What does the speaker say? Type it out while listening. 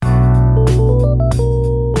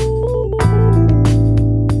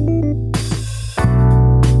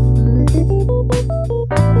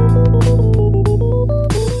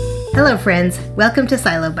friends. Welcome to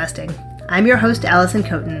Silo Busting. I'm your host, Alison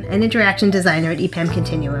Kotin, an interaction designer at EPAM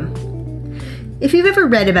Continuum. If you've ever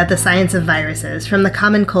read about the science of viruses, from the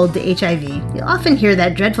common cold to HIV, you'll often hear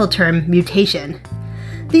that dreadful term, mutation.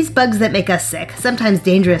 These bugs that make us sick, sometimes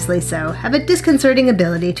dangerously so, have a disconcerting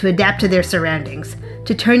ability to adapt to their surroundings,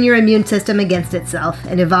 to turn your immune system against itself,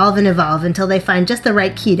 and evolve until they find just the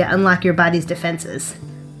right key to unlock your body's defenses.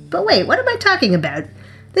 But wait, what am I talking about?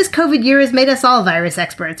 This COVID year has made us all virus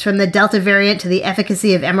experts, from the Delta variant to the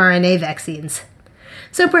efficacy of mRNA vaccines.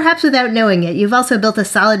 So perhaps without knowing it, you've also built a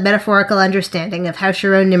solid metaphorical understanding of how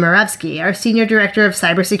Sharon Nimirovski, our Senior Director of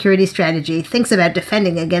Cybersecurity Strategy, thinks about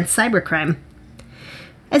defending against cybercrime.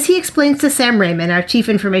 As he explains to Sam Rehman, our Chief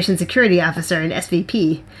Information Security Officer and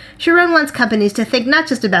SVP, Sharon wants companies to think not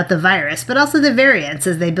just about the virus, but also the variants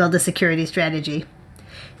as they build a security strategy.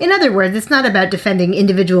 In other words, it's not about defending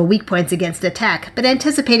individual weak points against attack, but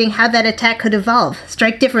anticipating how that attack could evolve,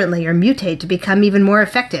 strike differently, or mutate to become even more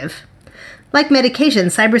effective. Like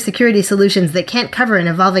medications, cybersecurity solutions that can't cover an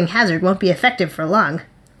evolving hazard won't be effective for long.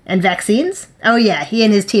 And vaccines? Oh yeah, he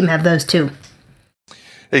and his team have those too.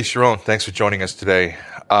 Hey Sharon, thanks for joining us today.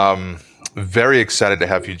 Very excited to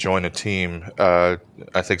have you join the team. I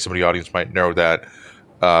think some of the audience might know that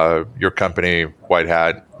your company,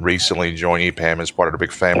 White-Hat, recently joined EPAM as part of the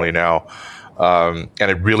big family now. And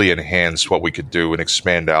it really enhanced what we could do and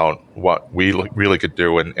expand out what we really could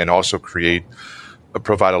do and also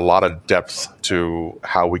provide a lot of depth to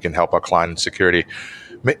how we can help our client in security.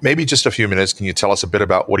 Maybe just a few minutes, can you tell us a bit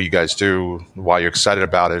about what do you guys do, why you're excited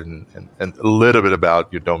about it, and a little bit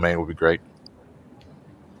about your domain would be great.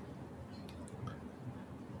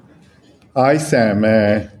 Hi, Sam.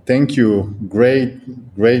 Thank you. Great.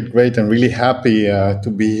 I'm really happy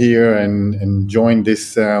to be here and join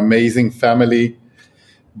this amazing family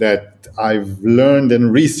that I've learned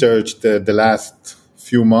and researched the last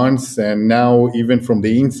few months. And now, even from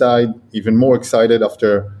the inside, even more excited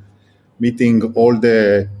after meeting all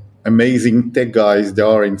the amazing tech guys that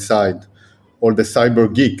are inside, all the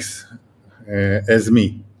cyber geeks as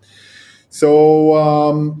me. So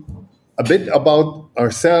a bit about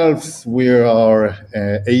ourselves. We are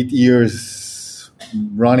 8 years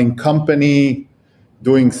running company,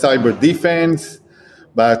 doing cyber defense,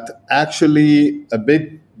 but actually a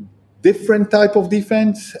bit different type of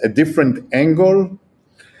defense, a different angle.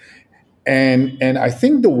 And I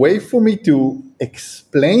think the way for me to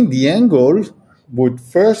explain the angle would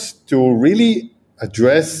first to really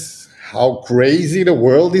address how crazy the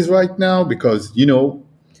world is right now, because,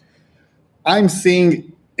 I'm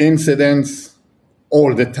seeing incidents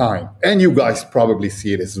all the time. And you guys probably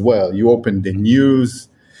see it as well. You open the news,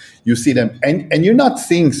 you see them. And you're not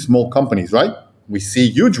seeing small companies, right? We see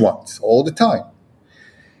huge ones all the time.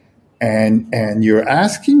 And you're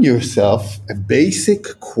asking yourself a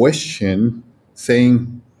basic question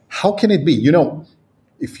saying, how can it be?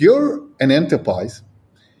 If you're an enterprise,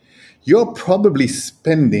 you're probably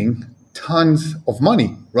spending tons of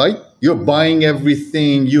money, right? You're buying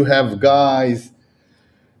everything, you have guys.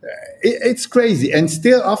 It's crazy. And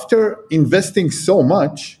still, after investing so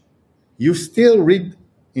much, you still read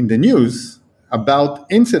in the news about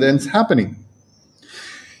incidents happening.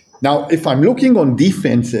 Now, if I'm looking on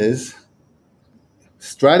defenses,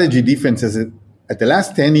 strategy defenses at the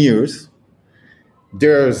last 10 years,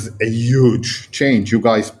 there's a huge change. You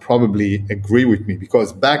guys probably agree with me,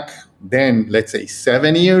 because back then, let's say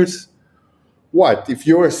 7 years, if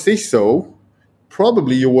you're a CISO,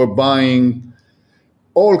 probably you were buying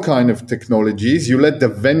all kind of technologies. You let the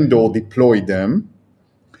vendor deploy them.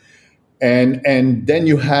 And then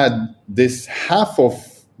you had this half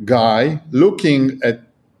of guy looking at,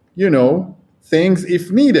 things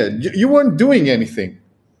if needed. You weren't doing anything.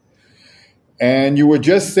 And you were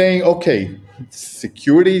just saying, okay,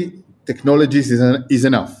 security technologies is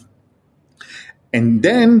enough. And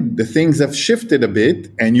then the things have shifted a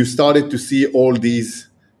bit, and you started to see all these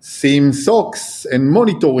SIEM SOCs and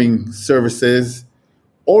monitoring services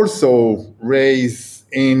also raise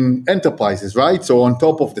in enterprises, right? So on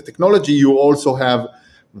top of the technology, you also have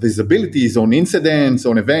visibilities on incidents,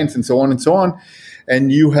 on events, and so on and so on.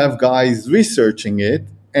 And you have guys researching it.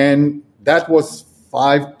 And that was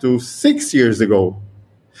 5 to 6 years ago.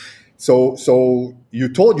 So you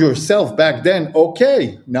told yourself back then,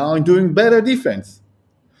 okay, now I'm doing better defense.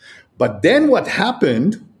 But then what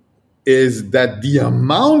happened is that the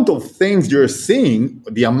amount of things you're seeing,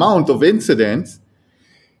 the amount of incidents,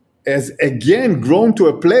 has again grown to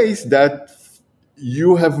a place that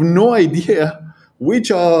you have no idea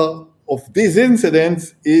which of these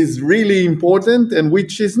incidents is really important and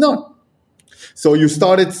which is not. So you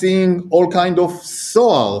started seeing all kind of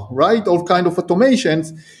SOAR, right? All kind of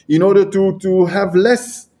automations in order to have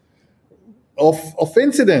less of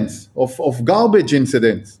incidents, of garbage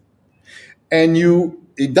incidents. And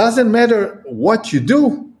it doesn't matter what you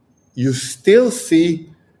do, you still see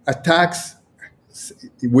attacks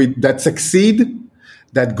that succeed,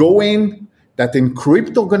 that go in, that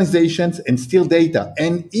encrypt organizations and steal data.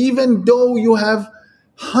 And even though you have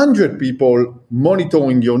 100 people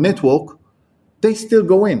monitoring your network, they still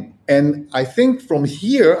go in. And I think from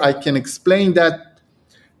here, I can explain that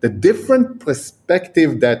the different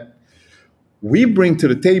perspective that we bring to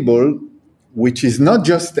the table, which is not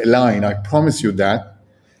just a line, I promise you that,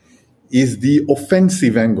 is the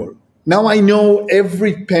offensive angle. Now, I know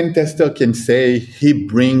every pen tester can say he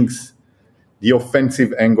brings the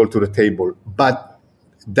offensive angle to the table, but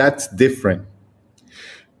that's different.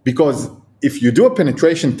 Because if you do a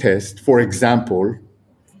penetration test, for example,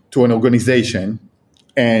 to an organization,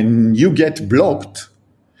 and you get blocked,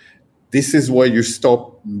 this is where you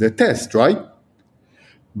stop the test, right?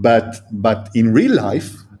 But in real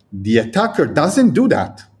life, the attacker doesn't do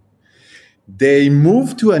that. They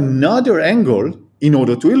move to another angle in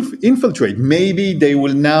order to infiltrate. Maybe they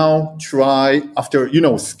will now try, after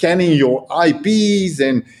scanning your IPs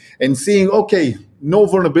and seeing, okay, no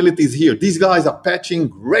vulnerabilities here. These guys are patching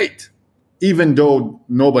great, even though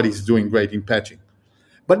nobody's doing great in patching.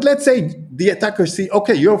 But let's say the attacker see,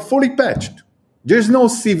 okay, you're fully patched. There's no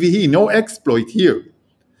CVE, no exploit here.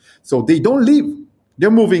 So they don't leave.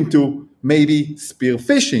 They're moving to maybe spear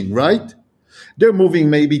phishing, right? They're moving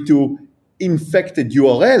maybe to infected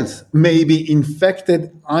URLs, maybe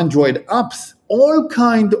infected Android apps, all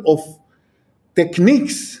kind of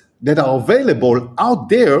techniques that are available out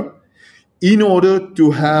there in order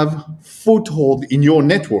to have foothold in your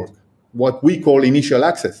network, what we call initial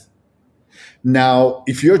access. Now,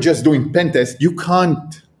 if you're just doing pen tests, you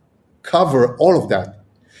can't cover all of that.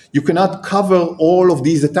 You cannot cover all of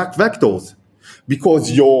these attack vectors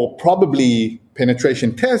because your probably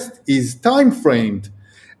penetration test is time framed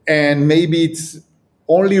and maybe it's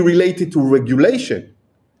only related to regulation.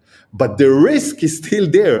 But the risk is still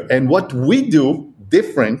there. And what we do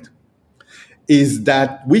different is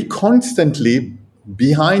that we constantly,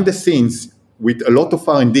 behind the scenes, with a lot of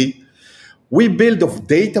R&D, we build a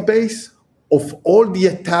database of all the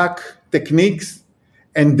attack techniques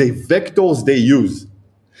and the vectors they use.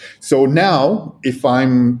 So now, if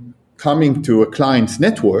I'm coming to a client's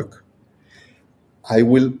network, I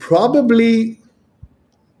will probably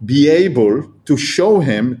be able to show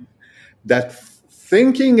him that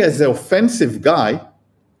thinking as an offensive guy,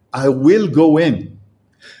 I will go in.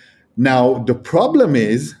 Now, the problem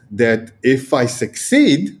is that if I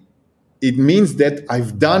succeed, it means that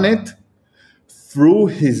I've done it through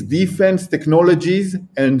his defense technologies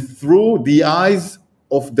and through the eyes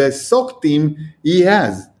of the SOC team he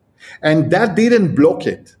has. And that didn't block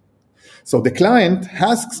it. So the client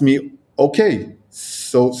asks me, okay,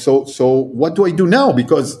 so what do I do now?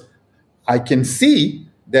 Because I can see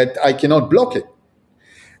that I cannot block it.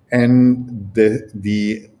 And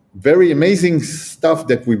the very amazing stuff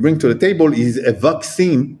that we bring to the table is a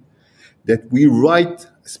vaccine that we write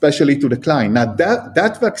especially to the client. Now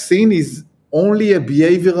that vaccine is only a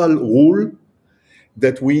behavioral rule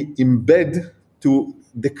that we embed to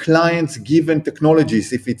the client's given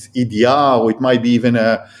technologies. If it's EDR, or it might be even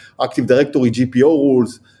Active Directory GPO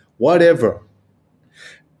rules, whatever.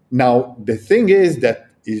 Now, the thing is that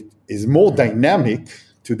it is more dynamic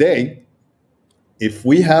today. If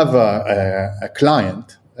we have a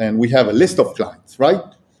client and we have a list of clients, right?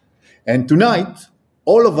 And tonight,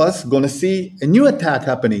 all of us going to see a new attack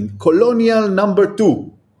happening, Colonial number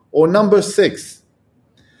 2 or number 6.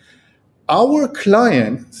 Our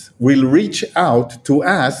clients will reach out to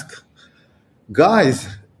ask, guys,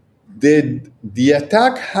 did the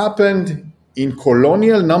attack happened in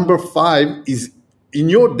Colonial number 5 is in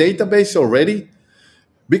your database already?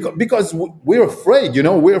 Because we're afraid,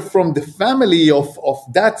 we're from the family of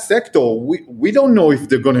that sector. We don't know if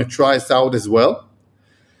they're going to try us out as well.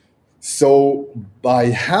 So by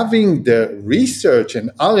having the research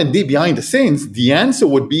and R&D behind the scenes, the answer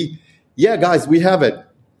would be, yeah, guys, we have it.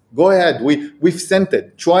 Go ahead. We've sent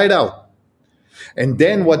it. Try it out. And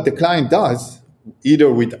then what the client does,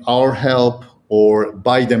 either with our help or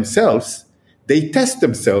by themselves, they test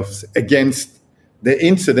themselves against the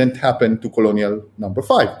incident happened to Colonial number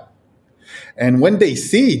 5. And when they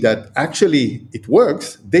see that actually it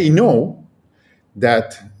works, they know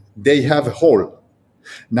that they have a hole.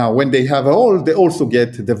 Now, when they have a hole, they also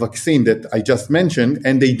get the vaccine that I just mentioned,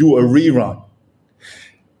 and they do a rerun.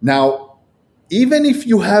 Now, even if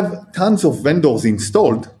you have tons of vendors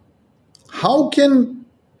installed, how can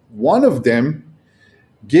one of them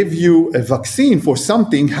give you a vaccine for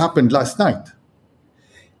something happened last night?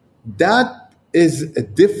 That is a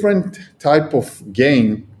different type of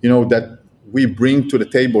game, that we bring to the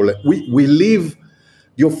table. We leave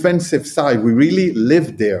the offensive side. We really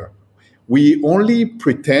live there. We only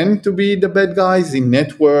pretend to be the bad guys in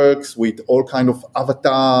networks with all kind of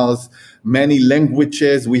avatars, many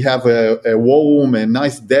languages. We have a room, a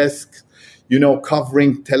nice desk,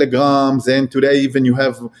 covering telegrams. And today even you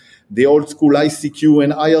have the old school ICQ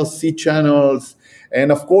and IRC channels.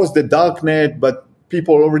 And of course the darknet, but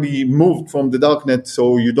people already moved from the darknet,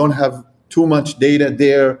 so you don't have too much data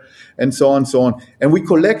there, and so on and so on. And we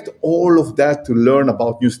collect all of that to learn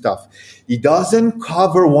about new stuff. It doesn't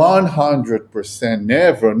cover 100%,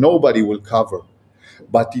 never, nobody will cover.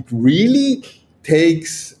 But it really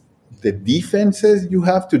takes the defenses you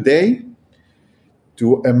have today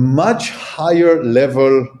to a much higher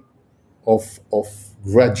level of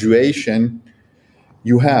graduation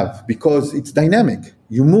you have, because it's dynamic.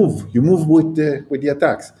 You move with the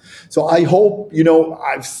attacks. So I hope,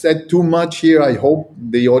 I've said too much here. I hope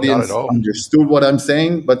the audience understood what I'm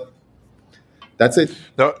saying, but that's it.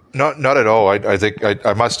 No, not at all. I think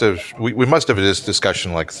I must have, we must have this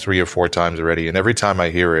discussion like 3 or 4 times already. And every time I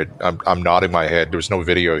hear it, I'm nodding my head. There's no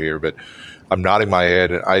video here, but I'm nodding my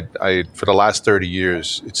head. I for the last 30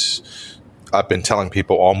 years, I've been telling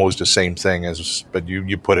people almost the same thing but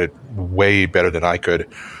you put it way better than I could,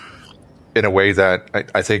 in a way that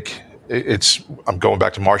I think I'm going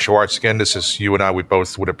back to martial arts again. This is, you and I, we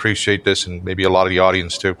both would appreciate this, and maybe a lot of the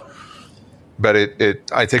audience too. But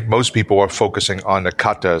I think most people are focusing on the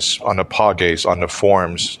katas, on the pages, on the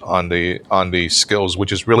forms, on the skills,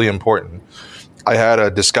 which is really important. I had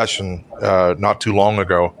a discussion not too long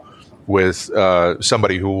ago with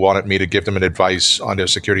somebody who wanted me to give them an advice on their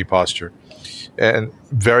security posture. And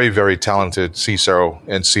very, very talented CISO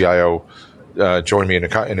and CIO joined me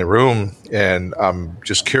in a room, and I'm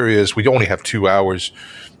just curious. We only have 2 hours,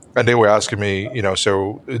 and they were asking me,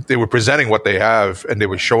 so they were presenting what they have, and they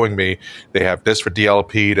were showing me they have this for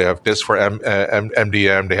DLP, they have this for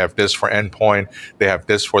MDM, they have this for endpoint, they have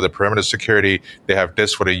this for the perimeter security, they have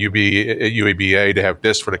this for the UABA, they have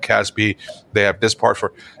this for the CASB, they have this part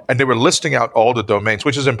for, and they were listing out all the domains,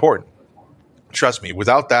 which is important. Trust me,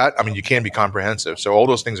 without that, you can't be comprehensive. So all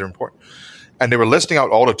those things are important. And they were listing out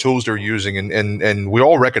all the tools they're using, and we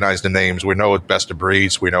all recognize the names. We know it's best of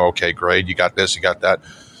breeds. We know, okay, great, you got this, you got that,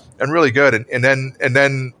 and really good. And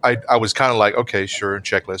then I was kind of like, okay, sure,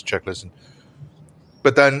 checklist.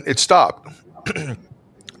 But then it stopped.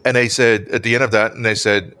 And they said at the end of that, and they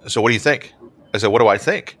said, so what do you think? I said, what do I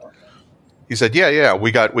think? He said, yeah,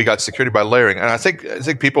 we got security by layering. And I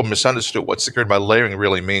think people misunderstood what security by layering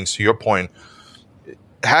really means. To your point,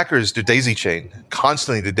 hackers do daisy chain,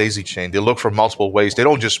 constantly do daisy chain. They look for multiple ways. They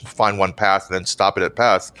don't just find one path and then stop it at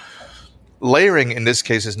path. Layering in this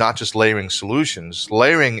case is not just layering solutions.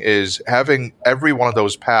 Layering is having every one of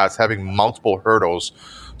those paths having multiple hurdles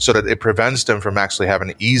so that it prevents them from actually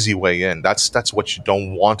having an easy way in. That's what you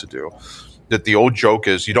don't want to do. That the old joke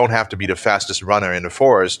is you don't have to be the fastest runner in the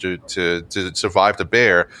forest to survive the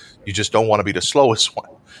bear. You just don't want to be the slowest one.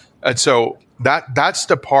 And so that's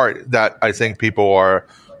the part that I think people are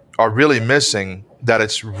really missing, that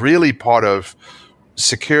it's really part of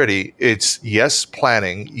security. It's yes,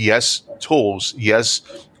 planning, yes, tools, yes,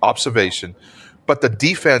 observation. But the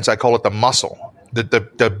defense, I call it the muscle, the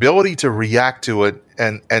ability to react to it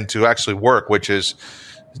and to actually work, which is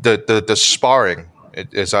the sparring,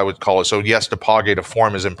 as I would call it. So yes, the POG, the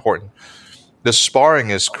form is important. The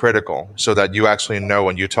sparring is critical so that you actually know,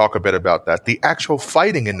 and you talk a bit about that. The actual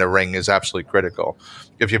fighting in the ring is absolutely critical.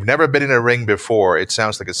 If you've never been in a ring before, it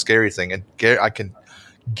sounds like a scary thing. And I can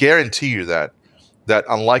guarantee you that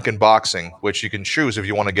unlike in boxing, which you can choose if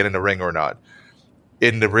you want to get in the ring or not,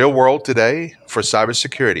 in the real world today, for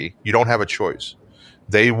cybersecurity, you don't have a choice.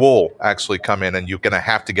 They will actually come in and you're going to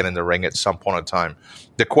have to get in the ring at some point in time.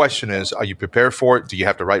 The question is, are you prepared for it? Do you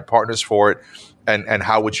have the right partners for it? And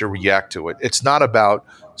how would you react to it? It's not about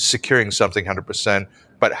securing something 100%,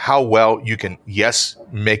 but how well you can, yes,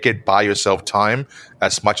 make it buy yourself time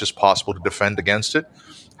as much as possible to defend against it.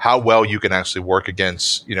 How well you can actually work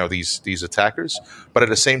against, these attackers, but at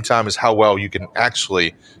the same time is how well you can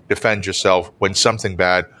actually defend yourself when something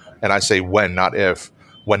bad, and I say when, not if,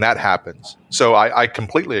 when that happens. So I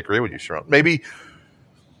completely agree with you, Sharon. Maybe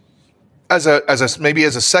as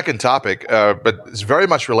a second topic, but it's very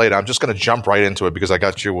much related. I'm just going to jump right into it because I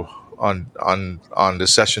got you on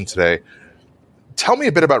this session today. tell me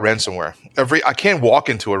a bit about ransomware. I can't walk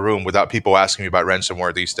into a room without people asking me about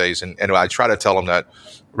ransomware these days. And I try to tell them that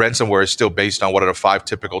ransomware is still based on what are the 5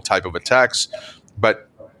 typical type of attacks. But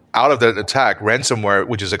out of the attack, ransomware,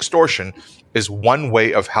 which is extortion, is one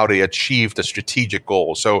way of how they achieve the strategic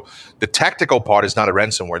goal. So the tactical part is not a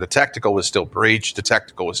ransomware. The tactical is still breach. The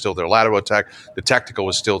tactical is still their lateral attack. The tactical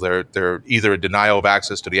is still their either a denial of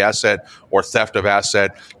access to the asset or theft of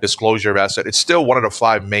asset, disclosure of asset. It's still one of the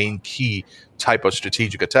 5 main key type of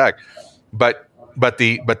strategic attack. But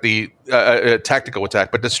the tactical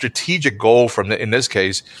attack. But the strategic goal in this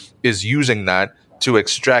case is using that to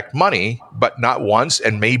extract money, but not once,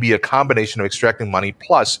 and maybe a combination of extracting money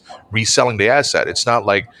plus reselling the asset. It's not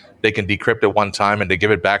like they can decrypt it one time and they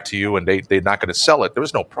give it back to you and they're not going to sell it. There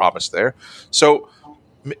was no promise there. So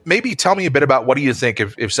maybe tell me a bit about what do you think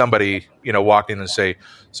if somebody walked in and say,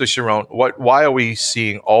 so Sharon, why are we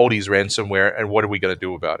seeing all these ransomware and what are we going to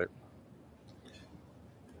do about it?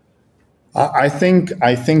 I think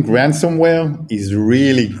ransomware is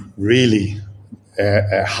really, really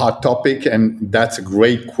a hot topic, and that's a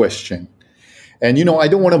great question. And, I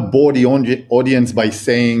don't want to bore the audience by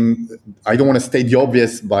saying, I don't want to state the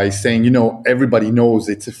obvious by saying, everybody knows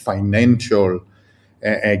it's a financial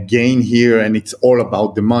gain here and it's all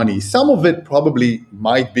about the money. Some of it probably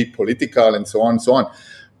might be political and so on and so on.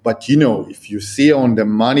 But, if you see on the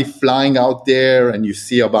money flying out there and you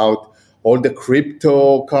see about all the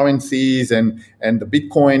cryptocurrencies and the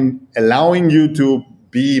Bitcoin allowing you to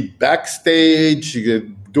be backstage,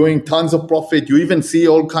 doing tons of profit. You even see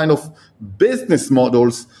all kind of business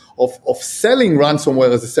models of selling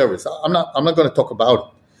ransomware as a service. I'm not going to talk about it,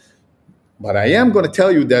 but I am going to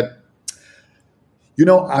tell you that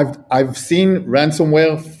I've seen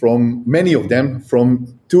ransomware from many of them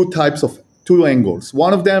from two angles.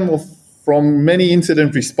 One of them from many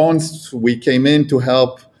incident response. We came in to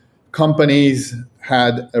help companies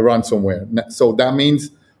had a ransomware. So that means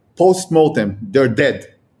post-mortem, they're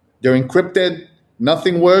dead. They're encrypted.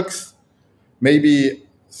 Nothing works. Maybe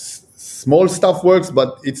small stuff works,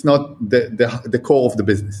 but it's not the core of the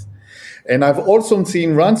business. And I've also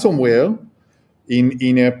seen ransomware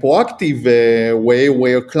in a proactive way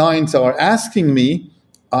where clients are asking me,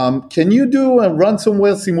 can you do a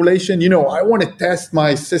ransomware simulation? I want to test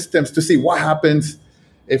my systems to see what happens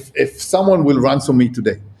if someone will ransom me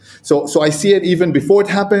today. So I see it even before it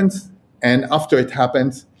happens and after it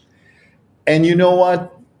happens. And you know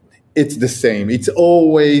what? It's the same. It's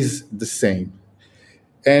always the same.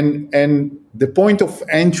 And the point of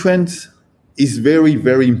entrance is very,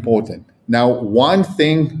 very important. Now, one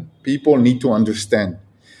thing people need to understand,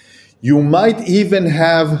 you might even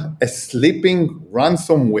have a sleeping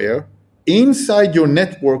ransomware inside your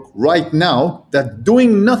network right now that's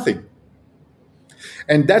doing nothing.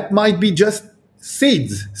 And that might be just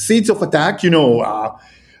seeds of attack.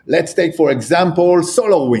 Let's take, for example,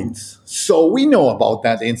 SolarWinds. So we know about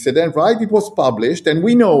that incident, right? It was published, and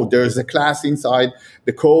we know there's a class inside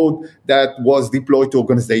the code that was deployed to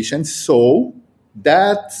organizations. So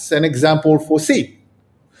that's an example for C.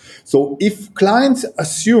 So if clients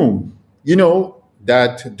assume,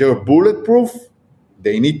 that they're bulletproof,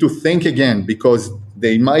 they need to think again, because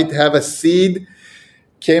they might have a seed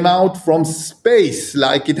came out from space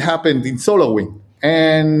like it happened in SolarWinds.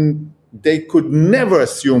 And they could never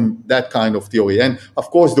assume that kind of theory. And of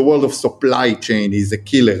course, the world of supply chain is a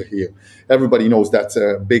killer here. Everybody knows that's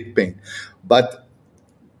a big pain. But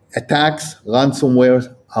attacks,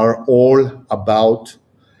 ransomware are all about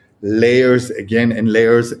layers again and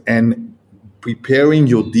layers and preparing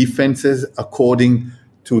your defenses according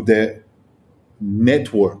to the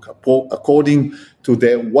network, according to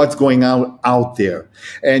what's going on out there.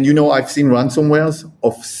 And I've seen ransomwares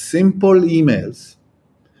of simple emails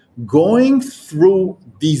going through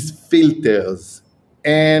these filters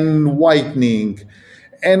and whitening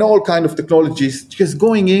and all kind of technologies, just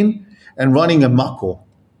going in and running a macro.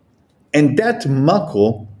 And that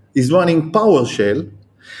macro is running PowerShell.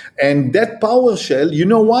 And that PowerShell, you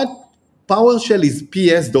know what? PowerShell is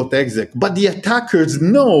ps.exec, but the attackers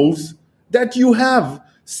knows that you have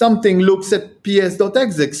something looks at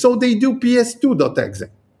ps.exec, so they do ps2.exec.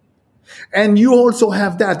 And you also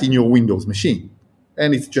have that in your Windows machine.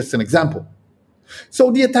 And it's just an example.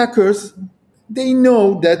 So the attackers, they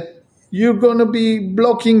know that you're going to be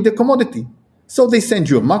blocking the commodity. So they send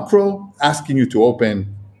you a macro asking you to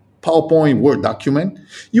open PowerPoint, Word document.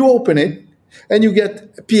 You open it and you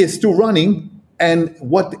get PS2 running. And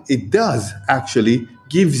what it does actually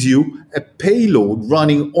gives you a payload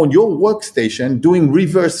running on your workstation doing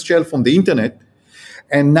reverse shell from the internet.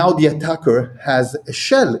 And now the attacker has a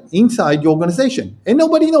shell inside the organization, and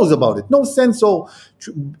nobody knows about it. No sensor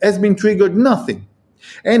has been triggered, nothing.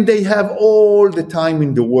 And they have all the time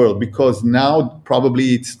in the world, because now probably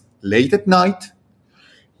it's late at night,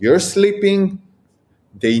 you're sleeping,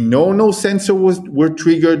 they know no sensor were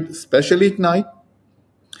triggered, especially at night.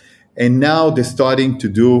 And now they're starting to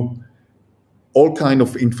do all kind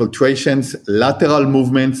of infiltrations, lateral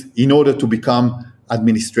movements in order to become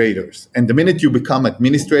administrators. And the minute you become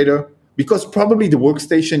administrator, because probably the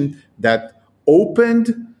workstation that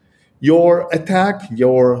opened your attack,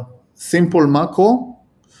 your simple macro,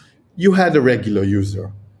 you had a regular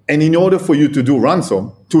user. And in order for you to do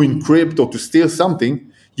ransom, to encrypt or to steal something,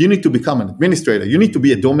 you need to become an administrator. You need to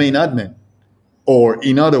be a domain admin, or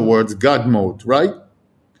in other words, God mode, right?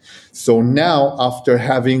 So now, after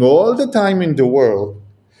having all the time in the world,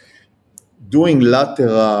 doing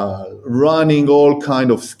lateral, running all kind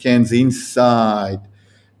of scans inside,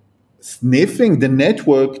 sniffing the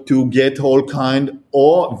network to get all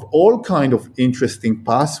kind of interesting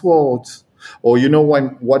passwords, or you know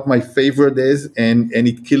what my favorite is, and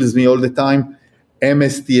it kills me all the time,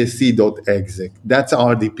 mstsc.exec. That's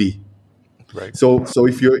RDP. Right. So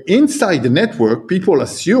if you're inside the network, people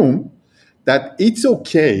assume that it's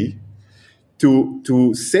okay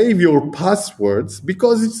to save your passwords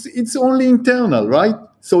because it's only internal, right?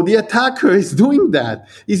 So the attacker is doing that.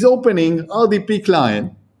 He's opening RDP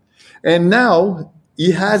client, and now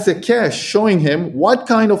he has a cache showing him what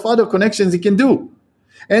kind of other connections he can do.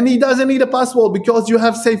 And he doesn't need a password because you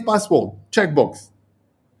have safe password, checkbox.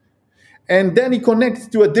 And then he connects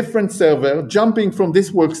to a different server, jumping from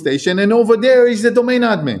this workstation, and over there is the domain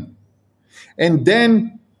admin. And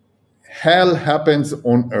then hell happens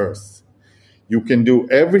on earth. You can do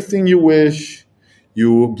everything you wish.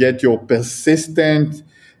 You get your persistent.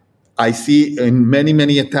 I see in many,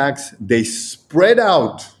 many attacks, they spread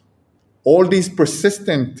out all these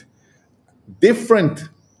persistent, different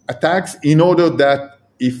attacks in order that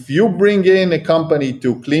if you bring in a company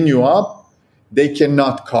to clean you up, they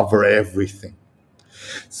cannot cover everything.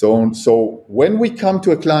 So when we come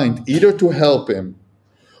to a client, either to help him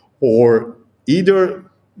or either,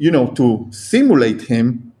 to simulate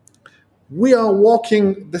him, we are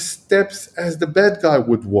walking the steps as the bad guy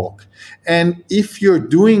would walk. And if you're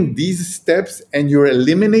doing these steps and you're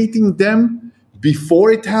eliminating them before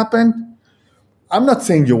it happened, I'm not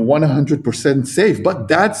saying you're 100% safe, but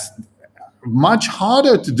that's much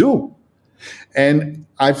harder to do. And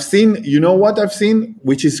I've seen,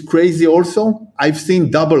 which is crazy also? I've seen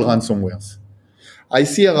double ransomwares. I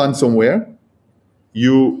see a ransomware,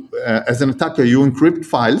 you, as an attacker, you encrypt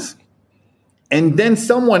files, and then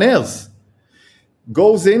someone else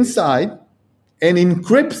goes inside and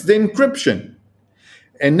encrypts the encryption.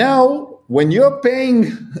 And now, when you're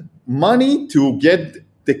paying money to get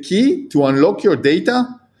the key to unlock your data,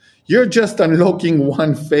 you're just unlocking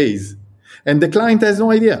one phase. And the client has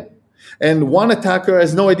no idea. And one attacker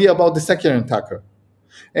has no idea about the second attacker.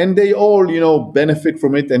 And they all, benefit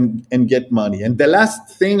from it and get money. And the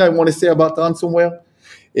last thing I want to say about ransomware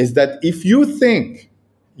is that if you think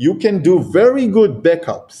you can do very good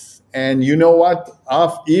backups, and you know what,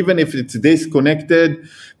 even if it's disconnected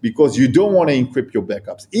because you don't want to encrypt your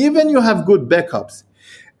backups, even you have good backups,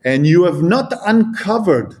 and you have not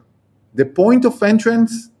uncovered the point of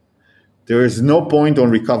entrance, there is no point on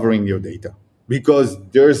recovering your data, because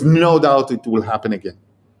there's no doubt it will happen again.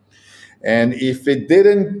 And if it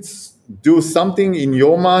didn't do something in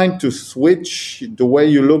your mind to switch the way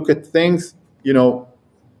you look at things,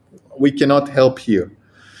 we cannot help here.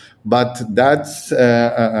 But that's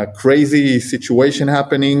a crazy situation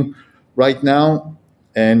happening right now.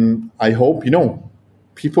 And I hope,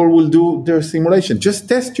 people will do their simulation. Just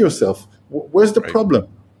test yourself. Where's the problem?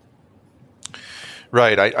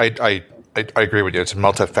 Right. I agree with you. It's a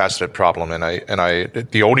multifaceted problem, and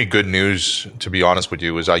the only good news, to be honest with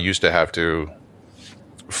you, is I used to have to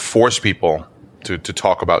force people to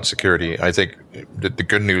talk about security. I think the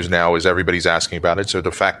good news now is everybody's asking about it. So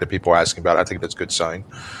the fact that people are asking about it, I think that's a good sign.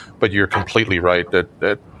 But you're completely right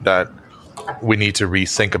that we need to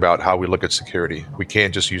rethink about how we look at security. We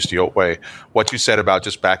can't just use the old way. What you said about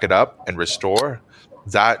just back it up and restore,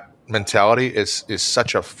 that mentality is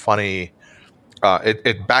such a funny.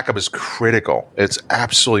 Backup is critical. It's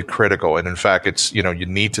absolutely critical, and in fact, it's you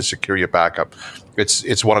need to secure your backup.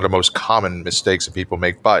 It's one of the most common mistakes that people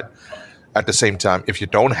make. But at the same time, if you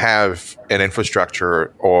don't have an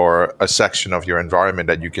infrastructure or a section of your environment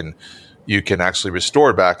that you can actually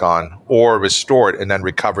restore it back on, or restore it and then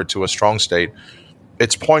recover it to a strong state,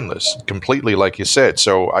 it's pointless completely, like you said.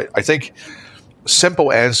 So I think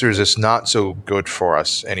simple answers is not so good for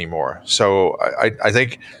us anymore. So I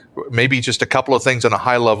think maybe just a couple of things on a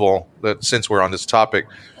high level that, since we're on this topic,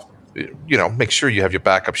 make sure you have your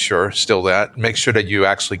backup. Sure, still that. Make sure that you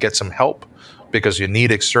actually get some help, because you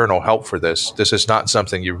need external help for this. This is not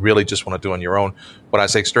something you really just want to do on your own. When I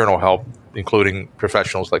say external help, including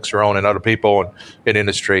professionals like Sharon and other people in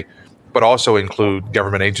industry, but also include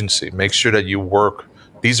government agency. Make sure that you work.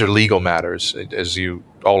 These are legal matters, as you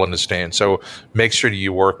all understand. So make sure that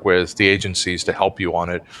you work with the agencies to help you on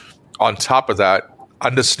it. On top of that,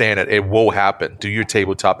 understand that it will happen. Do your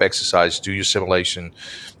tabletop exercise, do your simulation.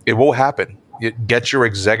 It will happen. Get your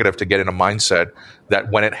executive to get in a mindset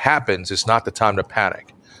that when it happens, it's not the time to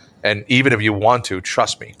panic. And even if you want to,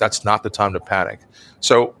 trust me, that's not the time to panic.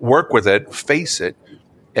 So work with it, face it,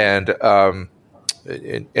 and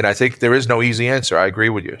I think there is no easy answer. I agree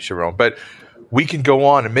with you, Sharon. But we can go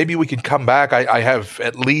on, and maybe we can come back. I have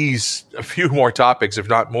at least a few more topics, if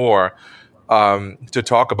not more, to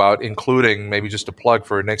talk about, including maybe just a plug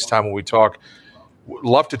for next time when we talk.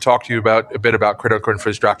 Love to talk to you about a bit about critical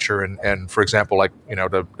infrastructure and for example, like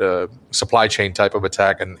the supply chain type of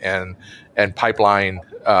attack and pipeline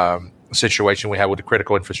situation we have with the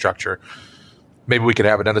critical infrastructure. Maybe we could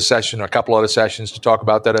have another session or a couple other sessions to talk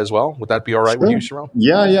about that as well. Would that be all right with you, Sharon?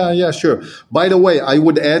 Yeah, sure. By the way, I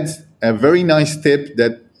would add a very nice tip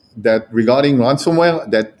that regarding ransomware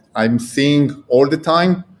that I'm seeing all the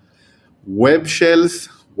time: web shells.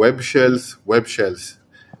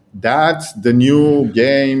 That's the new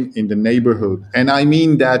game in the neighborhood. And I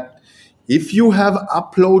mean that if you have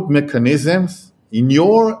upload mechanisms in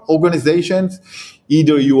your organizations,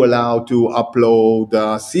 either you allow to upload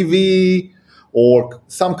a CV or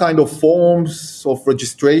some kind of forms of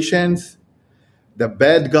registrations, the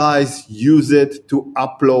bad guys use it to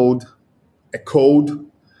upload a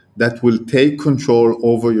code that will take control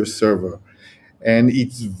over your server. And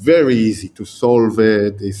it's very easy to solve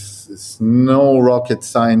it. It's no rocket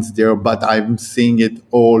science there, but I'm seeing it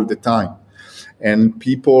all the time. And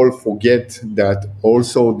people forget that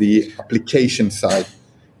also the application side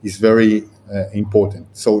is very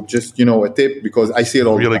important. So just, a tip, because I see it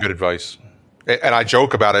all the time. Really good advice. And I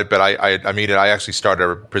joke about it, but I mean it. I actually started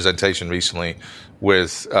a presentation recently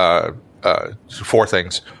with 4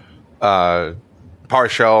 things: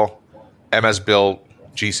 PowerShell, MS Build,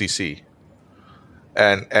 GCC.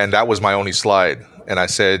 And that was my only slide. And I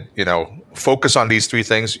said, focus on these 3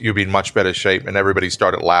 things, you'll be in much better shape. And everybody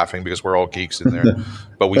started laughing because we're all geeks in there.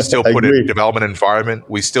 But we still put in development environment.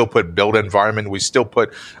 We still put build environment. We still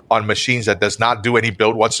put on machines that does not do any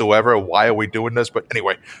build whatsoever. Why are we doing this? But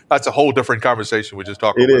anyway, that's a whole different conversation we just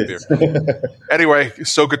talked about here. Anyway,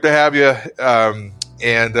 so good to have you.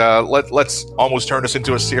 And let's almost turn this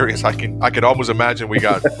into a series. I could almost imagine we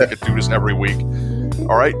could do this every week.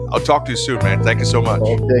 All right. I'll talk to you soon, man. Thank you so much.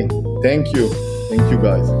 Okay. Thank you. Thank you,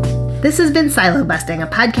 guys. This has been Silo Busting, a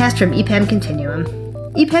podcast from EPAM Continuum.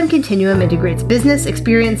 EPAM Continuum integrates business,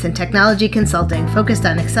 experience, and technology consulting focused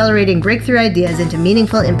on accelerating breakthrough ideas into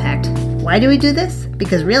meaningful impact. Why do we do this?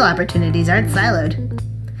 Because real opportunities aren't siloed.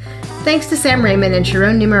 Thanks to Sam Rehman and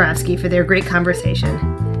Sharon Nimirovski for their great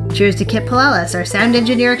conversation. Cheers to Kyp Pilalas, our sound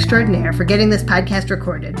engineer extraordinaire, for getting this podcast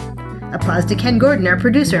recorded. Applause to Ken Gordon, our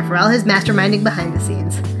producer, for all his masterminding behind the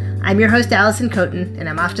scenes. I'm your host, Alison Kotin, and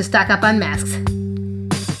I'm off to stock up on masks.